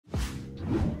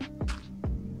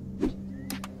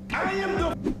I am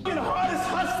the fucking hardest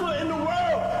hustler in the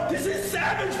world. This is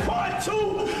Savage Part 2.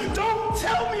 Don't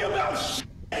tell me about shit.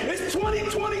 It's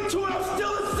 2022 and I'm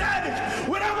still a savage.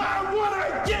 Whatever I want,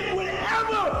 I get whatever.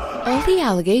 All the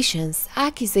allegations,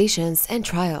 accusations, and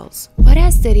trials. What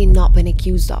has Diddy not been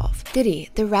accused of? Diddy,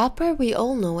 the rapper we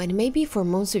all know, and maybe for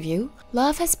most of you,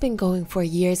 love has been going for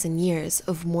years and years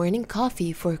of morning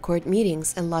coffee for court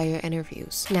meetings and lawyer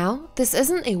interviews. Now, this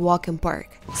isn't a walk in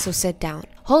park, so sit down.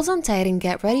 Hold on tight and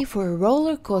get ready for a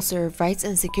roller coaster of rights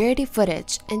and security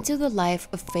footage into the life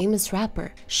of famous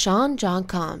rapper Sean John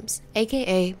Combs,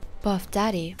 aka Puff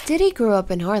Daddy. Diddy grew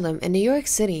up in Harlem in New York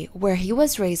City, where he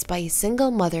was raised by a single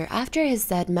mother after his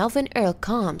dad Melvin Earl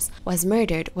Combs was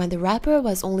murdered when the rapper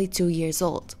was only 2 years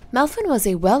old. Melvin was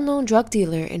a well-known drug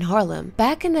dealer in Harlem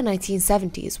back in the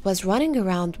 1970s, was running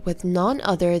around with none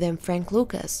other than Frank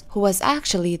Lucas, who was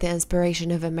actually the inspiration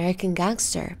of American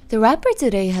Gangster. The rapper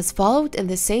today has followed in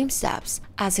the same steps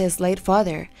as his late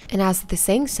father, and as the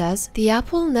saying says, the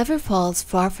apple never falls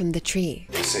far from the tree.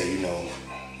 They say,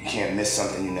 you can't miss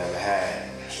something you never had.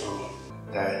 So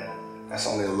that's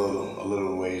only a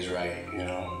little ways right,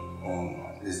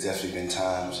 There's definitely been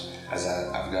times as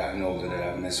I've gotten older that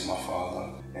I've missed my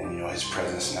father. And his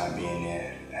presence not being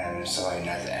there, having somebody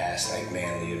not to ask like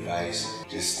manly advice,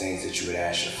 just things that you would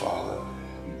ask your father.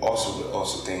 Also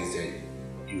things that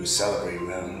you would celebrate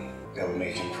with him that would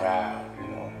make him proud,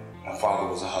 My father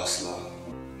was a hustler.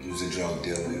 He was a drug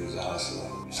dealer, he was a hustler.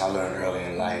 So I learned early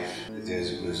in life that there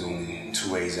was only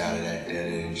 2 ways out of that,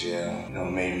 dead or in jail.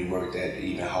 It made me work that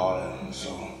even harder.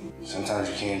 So sometimes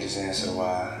you can't just answer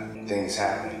why things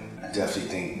happen. I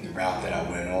definitely think the route that I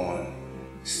went on,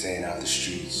 staying out the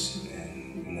streets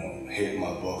and, hitting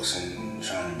my books and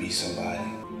trying to be somebody,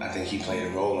 I think he played a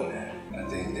role in that. I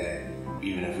think that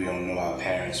even if we don't know our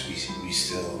parents, we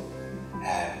still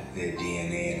have their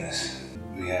DNA in us.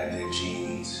 We have their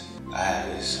genes. I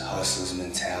have his hustler's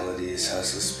mentality, his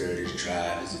hustler spirit, his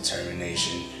drive, his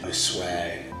determination, his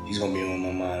swag. He's gonna be on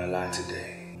my mind a lot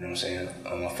today. You know what I'm saying?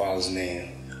 My father's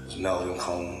name was Melvin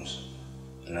Combs,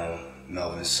 and I'm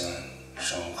Melvin's son,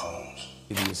 Sean Combs.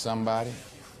 Either you're somebody,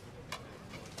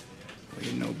 or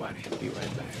you're nobody. Be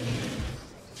right back.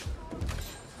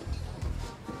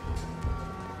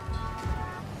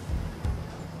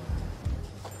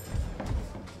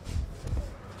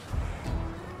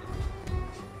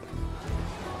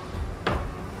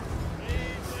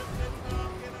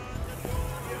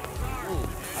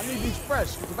 I need these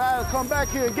fresh, because if I come back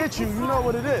here and get you, you know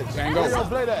what it is. Tango. Don't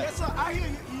play that. Yes, sir. I hear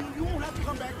you. You won't have to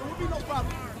come back. There will be no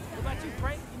problem. What about you,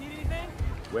 Frank? You need anything?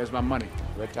 Where's my money?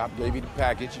 Red Top gave you the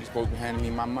package. You're supposed to be handing me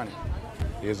my money.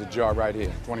 Here's a jar right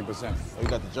here, 20%. Oh, you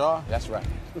got the jar? That's right.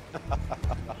 Get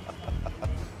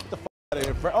the f out of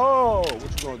here, Frank. Oh,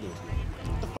 what you gonna do?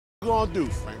 What the f you gonna do,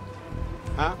 Frank?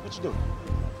 Huh? What you doing?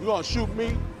 You gonna shoot me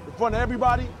in front of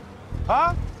everybody?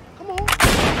 Huh? Come on.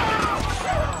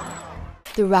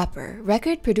 The rapper,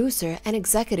 record producer, and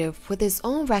executive with his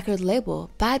own record label,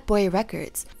 Bad Boy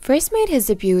Records, first made his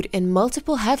debut in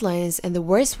multiple headlines in the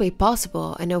worst way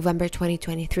possible in November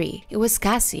 2023. It was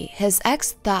Cassie, his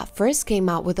ex, that first came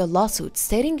out with a lawsuit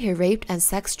stating he raped and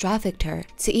sex trafficked her,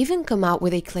 to even come out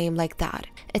with a claim like that.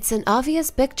 It's an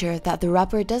obvious picture that the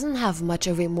rapper doesn't have much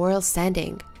of a moral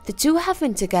standing. The two have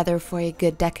been together for a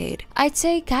good decade. I'd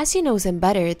say Cassie knows him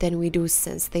better than we do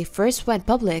since they first went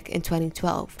public in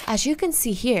 2012. As you can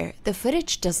see here, the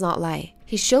footage does not lie.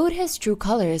 He showed his true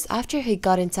colors after he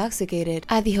got intoxicated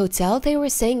at the hotel they were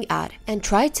staying at and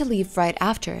tried to leave right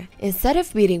after. Instead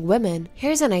of beating women,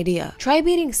 here's an idea. Try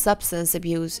beating substance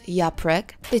abuse, ya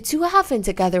prick. The two have been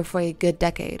together for a good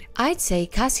decade. I'd say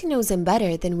Cassie knows him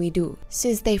better than we do,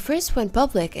 since they first went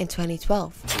public in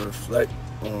 2012. To reflect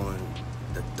on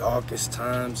the darkest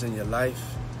times in your life,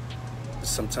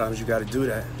 sometimes you gotta do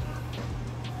that.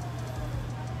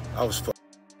 I was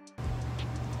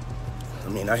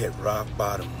I hit rock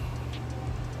bottom,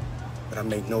 but I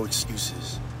make no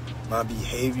excuses. My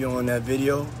behavior on that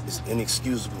video is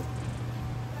inexcusable.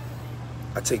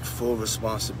 I take full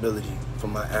responsibility for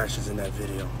my actions in that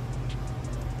video.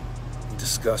 I'm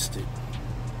disgusted.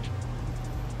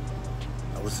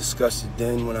 I was disgusted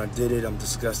then when I did it, I'm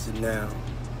disgusted now.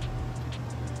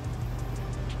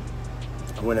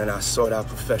 I went and I sought out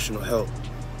professional help.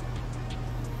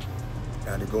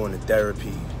 I had to go into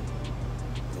therapy,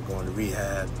 going to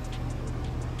rehab.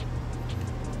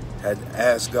 Had to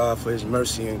ask God for his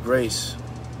mercy and grace.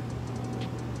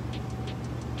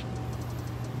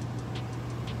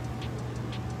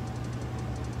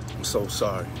 I'm so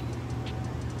sorry.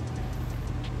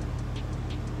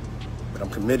 But I'm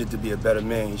committed to be a better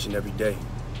man each and every day.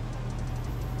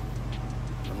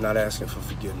 I'm not asking for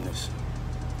forgiveness.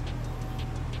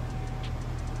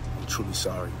 truly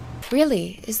sorry.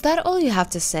 Really? Is that all you have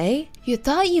to say? You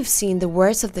thought you've seen the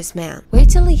worst of this man. Wait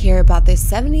till you hear about this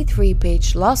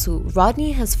 73-page lawsuit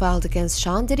Rodney has filed against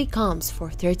Sean Diddy Combs for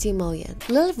 $30 million.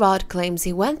 Lil Rod claims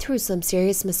he went through some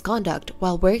serious misconduct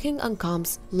while working on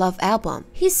Combs' Love album.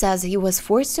 He says he was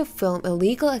forced to film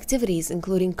illegal activities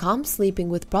including Combs sleeping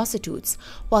with prostitutes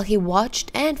while he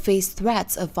watched and faced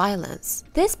threats of violence.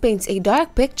 This paints a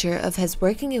dark picture of his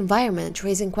working environment,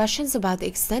 raising questions about the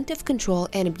extent of control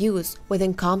and abuse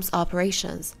within Combs'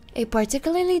 operations. A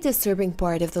particularly disturbing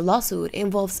part of the lawsuit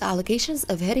involves allegations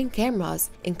of hidden cameras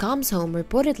in Combs' home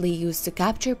reportedly used to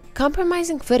capture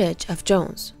compromising footage of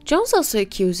Jones. Jones also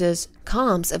accuses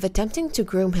Combs of attempting to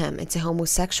groom him into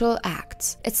homosexual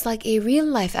acts. It's like a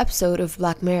real-life episode of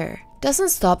Black Mirror. Doesn't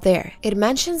stop there. It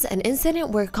mentions an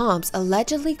incident where Combs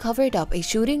allegedly covered up a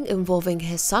shooting involving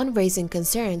his son, raising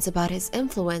concerns about his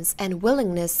influence and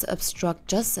willingness to obstruct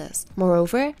justice.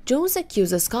 Moreover, Jones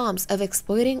accuses Combs of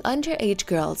exploiting underage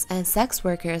girls and sex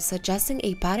workers, suggesting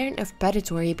a pattern of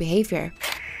predatory behavior.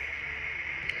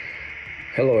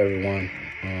 Hello everyone.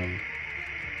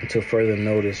 Until further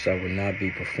notice, I will not be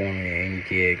performing at any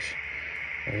gigs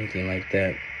or anything like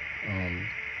that.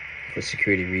 For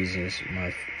security reasons,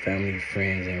 my family,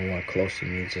 friends, and everyone close to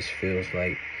me just feels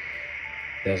like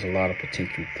there's a lot of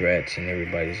potential threats, and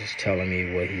everybody's just telling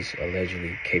me what he's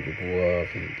allegedly capable of,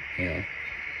 and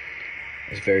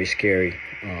it's very scary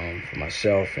for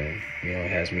myself, and it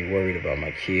has me worried about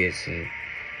my kids, and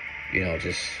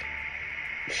just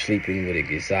sleeping with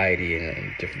anxiety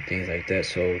and different things like that.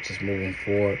 So just moving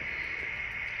forward,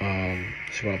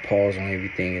 just want to pause on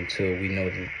everything until we know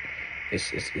that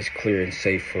it's clear and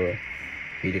safe for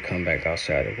me to come back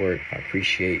outside of work. I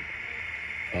appreciate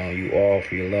you all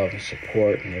for your love and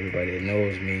support, and everybody that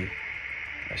knows me,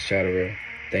 etc.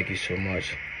 Thank you so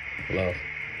much. Love.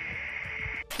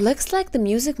 Looks like the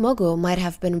music mogul might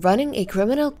have been running a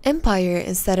criminal empire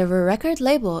instead of a record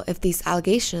label. If these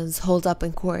allegations hold up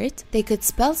in court, they could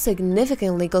spell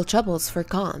significant legal troubles for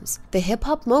Combs. The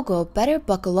hip-hop mogul better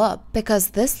buckle up, because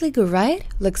this legal ride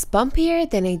looks bumpier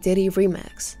than a Diddy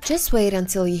remix. Just wait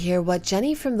until you hear what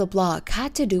Jenny from the blog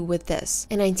had to do with this.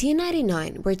 In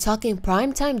 1999, we're talking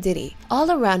primetime Diddy,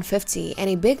 all around 50, and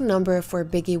a big number for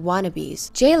Biggie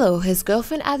wannabes. J-Lo, his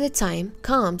girlfriend at the time,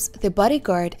 Combs, the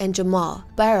bodyguard, and Jamal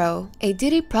Barrow, a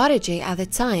Diddy protege at the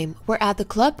time, were at the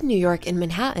club New York in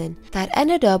Manhattan that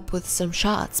ended up with some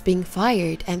shots being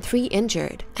fired and 3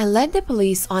 injured, and led the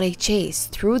police on a chase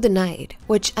through the night,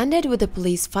 which ended with the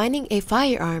police finding a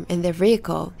firearm in their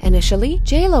vehicle. Initially,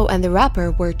 J-Lo and the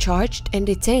rapper were charged and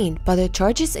detained, but the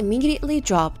charges immediately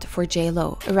dropped for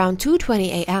J-Lo. Around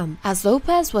 2:20 a.m., as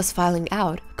Lopez was filing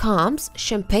out, Combs,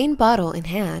 champagne bottle in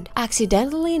hand,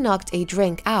 accidentally knocked a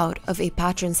drink out of a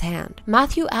patron's hand.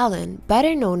 Matthew Allen,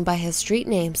 better known by his street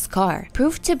name Scar,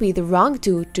 proved to be the wrong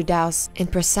dude to douse in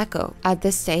Prosecco. At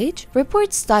this stage,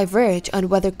 reports diverge on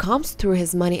whether Combs threw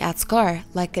his money at Scar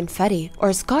like confetti,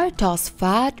 or Scar tossed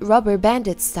fat rubber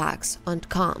bandit stacks on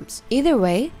Combs. Either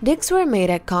way, digs were made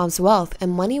at Combs' wealth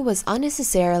and money was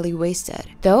unnecessarily wasted,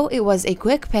 though it was a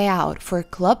quick payout for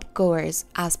club goers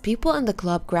as people in the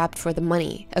club grabbed for the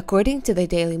money, according to the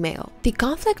Daily Mail. The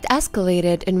conflict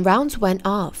escalated and rounds went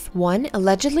off, one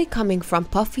allegedly coming from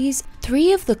Puffy's.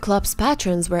 3 of the club's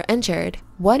patrons were injured.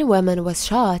 1 woman was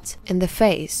shot in the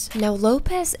face. Now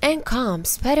Lopez and Combs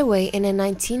sped away in a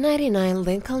 1999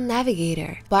 Lincoln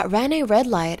Navigator, but ran a red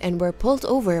light and were pulled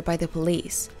over by the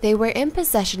police. They were in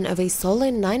possession of a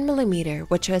stolen 9mm,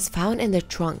 which was found in the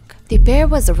trunk. The pair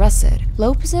was arrested.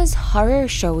 Lopez's horror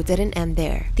show didn't end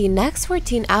there. The next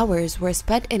 14 hours were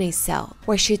spent in a cell,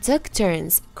 where she took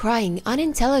turns crying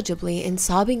unintelligibly and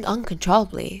sobbing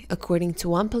uncontrollably, according to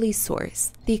one police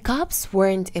source. The cops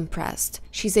weren't impressed.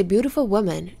 She's a beautiful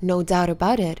woman, no doubt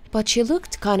about it, but she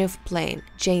looked kind of plain,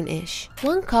 Jane-ish.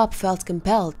 One cop felt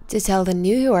compelled to tell the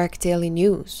New York Daily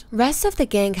News. Rest of the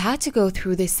gang had to go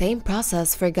through the same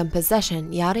process for gun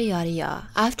possession, yada yada yada.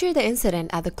 After the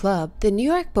incident at the club, the New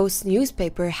York Post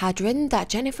newspaper had written that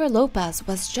Jennifer Lopez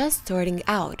was just starting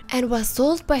out and was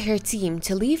told by her team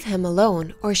to leave him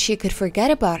alone or she could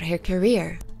forget about her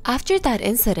career. After that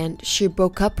incident, she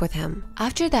broke up with him.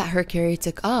 After that, her career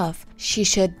took off. She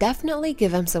should definitely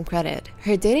give him some credit.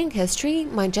 Her dating history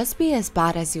might just be as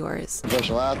bad as yours.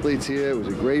 Professional athletes here. It was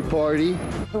a great party.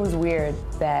 It was weird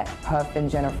that Puff and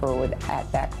Jennifer were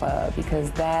at that club because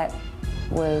that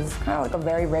was kind of like a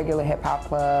very regular hip-hop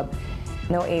club.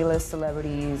 No A-list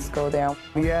celebrities go there.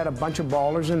 We had a bunch of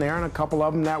ballers in there and a couple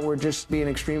of them that were just being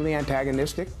extremely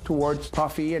antagonistic towards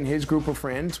Puffy and his group of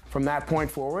friends. From that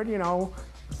point forward,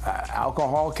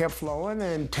 alcohol kept flowing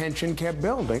and tension kept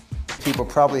building. People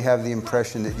probably have the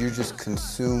impression that you're just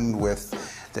consumed with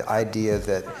The idea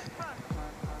that,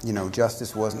 you know,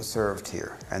 justice wasn't served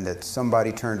here and that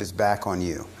somebody turned his back on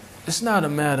you. It's not a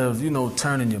matter of, you know,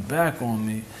 turning your back on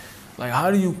me. Like, how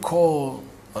do you call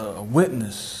a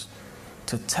witness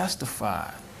to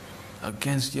testify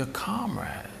against your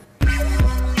comrade?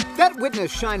 That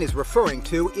witness Shine is referring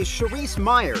to is Sharice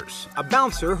Myers, a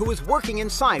bouncer who was working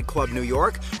inside Club New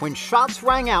York when shots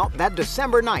rang out that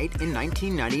December night in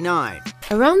 1999.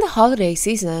 Around the holiday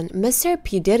season, Mr.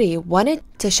 P Diddy wanted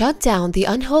to shut down the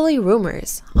unholy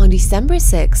rumors. On December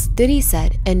 6, Diddy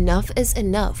said, "Enough is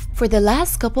enough. For the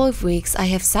last couple of weeks, I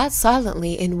have sat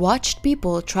silently and watched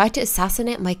people try to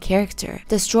assassinate my character,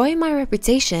 destroy my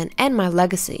reputation and my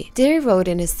legacy." Diddy wrote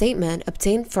in his statement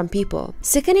obtained from People,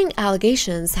 "Sickening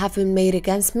allegations have been made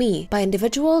against me by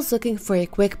individuals looking for a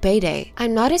quick payday.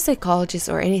 I'm not a psychologist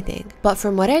or anything, but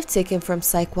from what I've taken from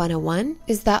Psych 101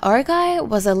 is that our guy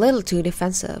was a little too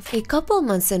defensive." A couple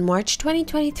months in March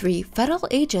 2023, federal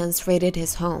agents raided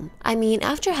his home. I mean,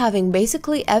 after having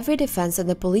basically every defense in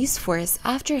the police force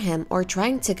after him or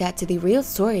trying to get to the real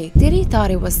story, Diddy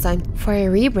thought it was time for a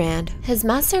rebrand. His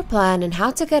master plan on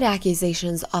how to get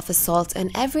accusations of assault and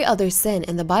every other sin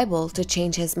in the Bible to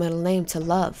change his middle name to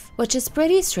Love, which is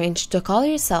pretty strange to call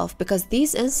yourself because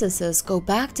these instances go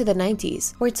back to the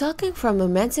 90s. We're talking from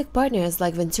romantic partners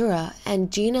like Ventura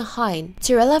and Gina Hine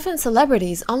to relevant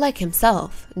celebrities unlike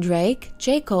himself, Drake,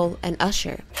 J. Cole, and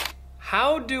Usher.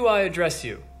 How do I address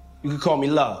you? You can call me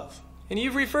Love. And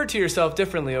you've referred to yourself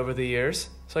differently over the years,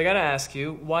 so I gotta ask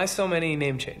you, why so many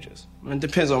name changes? It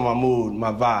depends on my mood,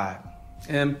 my vibe.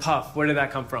 And Puff, where did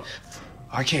that come from?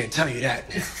 I can't tell you that.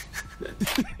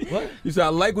 What? You say, I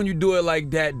like when you do it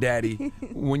like that, Daddy.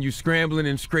 When you scrambling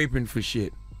and scraping for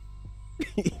shit.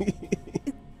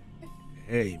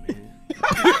 Hey, man.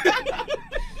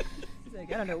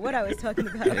 I don't know what I was talking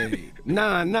about. Hey.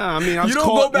 Nah. I mean, I was you don't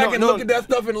go back and look at that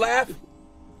stuff and laugh?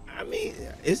 I mean,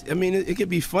 it could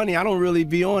be funny. I don't really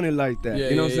be on it like that.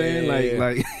 You know what I'm saying?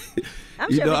 Like.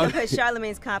 I'm sure we can put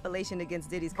Charlamagne's compilation against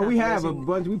Diddy's compilation. We have a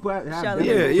bunch. We put.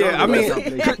 Yeah. I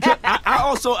mean, I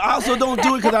also don't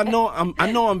do it because I know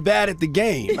I'm bad at the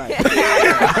game.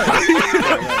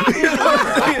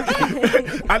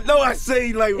 I know I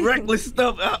say like reckless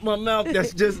stuff out my mouth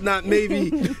that's just not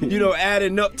maybe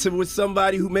adding up to with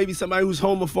somebody who's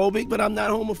homophobic, but I'm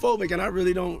not homophobic and I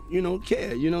really don't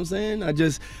care. You know what I'm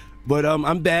saying? But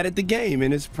I'm bad at the game,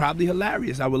 and it's probably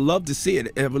hilarious. I would love to see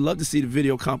it. I would love to see the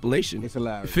video compilation. It's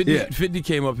hilarious. 50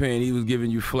 came up here and he was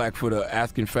giving you flack for the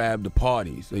asking Fab to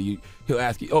party. So he'll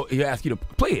ask you to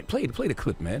play the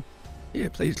clip, man. Yeah,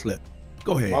 play the clip.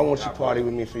 Go ahead. Why won't you party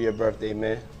with me for your birthday,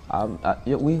 man?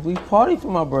 We partied for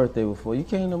my birthday before. You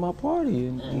came to my party.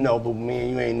 No, but me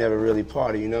and you ain't never really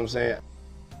party. You know what I'm saying?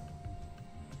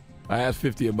 I asked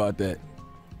 50 about that,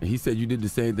 and he said you did the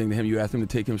same thing to him. You asked him to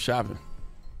take him shopping.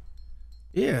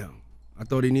 Yeah, I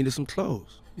thought he needed some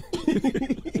clothes.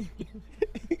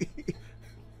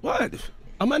 What?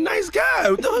 I'm a nice guy.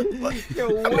 Yo,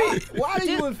 why do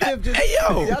you and Fif just? Hey,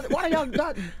 yo. Why y'all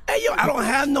not? Hey, yo, I don't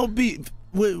have no beef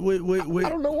with I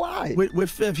don't know why. With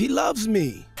Fif. He loves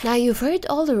me. Now you've heard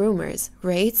all the rumors,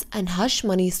 raids, and hush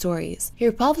money stories.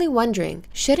 You're probably wondering,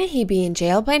 shouldn't he be in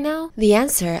jail by now? The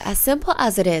answer, as simple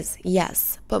as it is,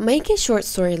 yes. But make a short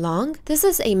story long, this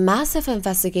is a massive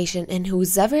investigation and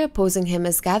who's ever opposing him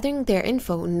is gathering their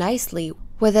info nicely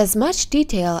with as much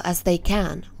detail as they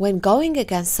can when going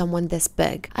against someone this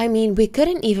big. I mean, we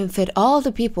couldn't even fit all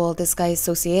the people this guy is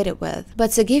associated with.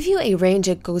 But to give you a range,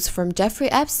 it goes from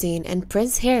Jeffrey Epstein and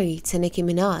Prince Harry to Nicki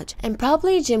Minaj, and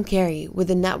probably Jim Carrey with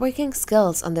the networking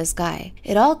skills on this guy.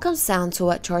 It all comes down to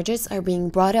what charges are being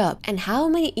brought up and how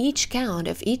many each count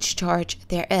of each charge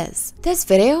there is. This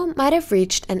video might have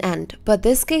reached an end, but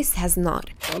this case has not.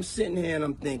 I'm sitting here and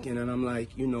I'm thinking and I'm like,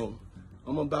 I'm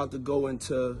about to go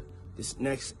into this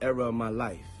next era of my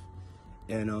life,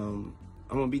 and I'm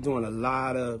gonna be doing a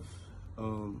lot of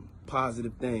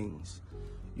positive things,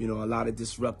 a lot of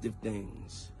disruptive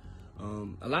things,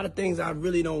 a lot of things I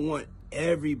really don't want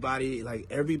everybody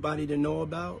to know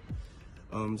about.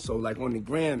 So like on the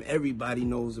gram, everybody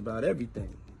knows about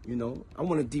everything. I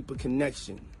want a deeper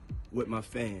connection with my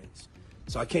fans.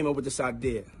 So I came up with this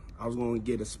idea. I was going to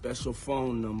get a special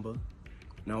phone number,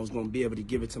 and I was going to be able to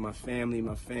give it to my family,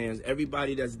 my fans,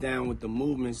 everybody that's down with the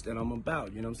movements that I'm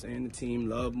about. You know what I'm saying? The Team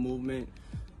Love movement,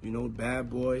 Bad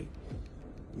Boy,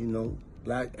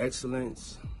 Black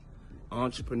excellence,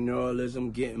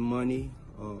 entrepreneurialism, getting money,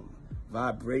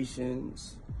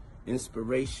 vibrations,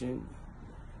 inspiration,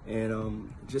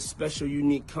 and just special,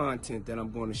 unique content that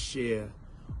I'm going to share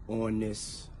on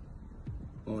this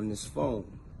phone.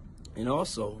 And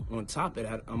also, on top of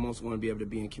that, I'm also going to be able to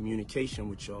be in communication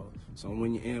with y'all. So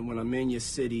when I'm in your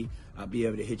city, I'll be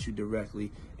able to hit you directly.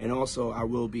 And also, I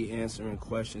will be answering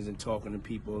questions and talking to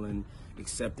people and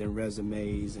accepting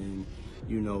resumes and,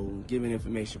 you know, giving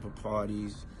information for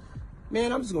parties.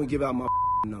 Man, I'm just going to give out my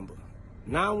number.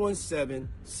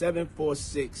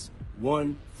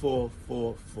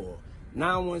 917-746-1444.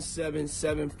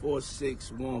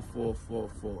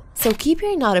 917-746-1444. So keep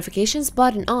your notifications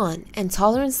button on and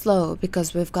tolerance low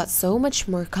because we've got so much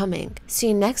more coming. See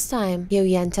you next time, yo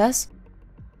yentas.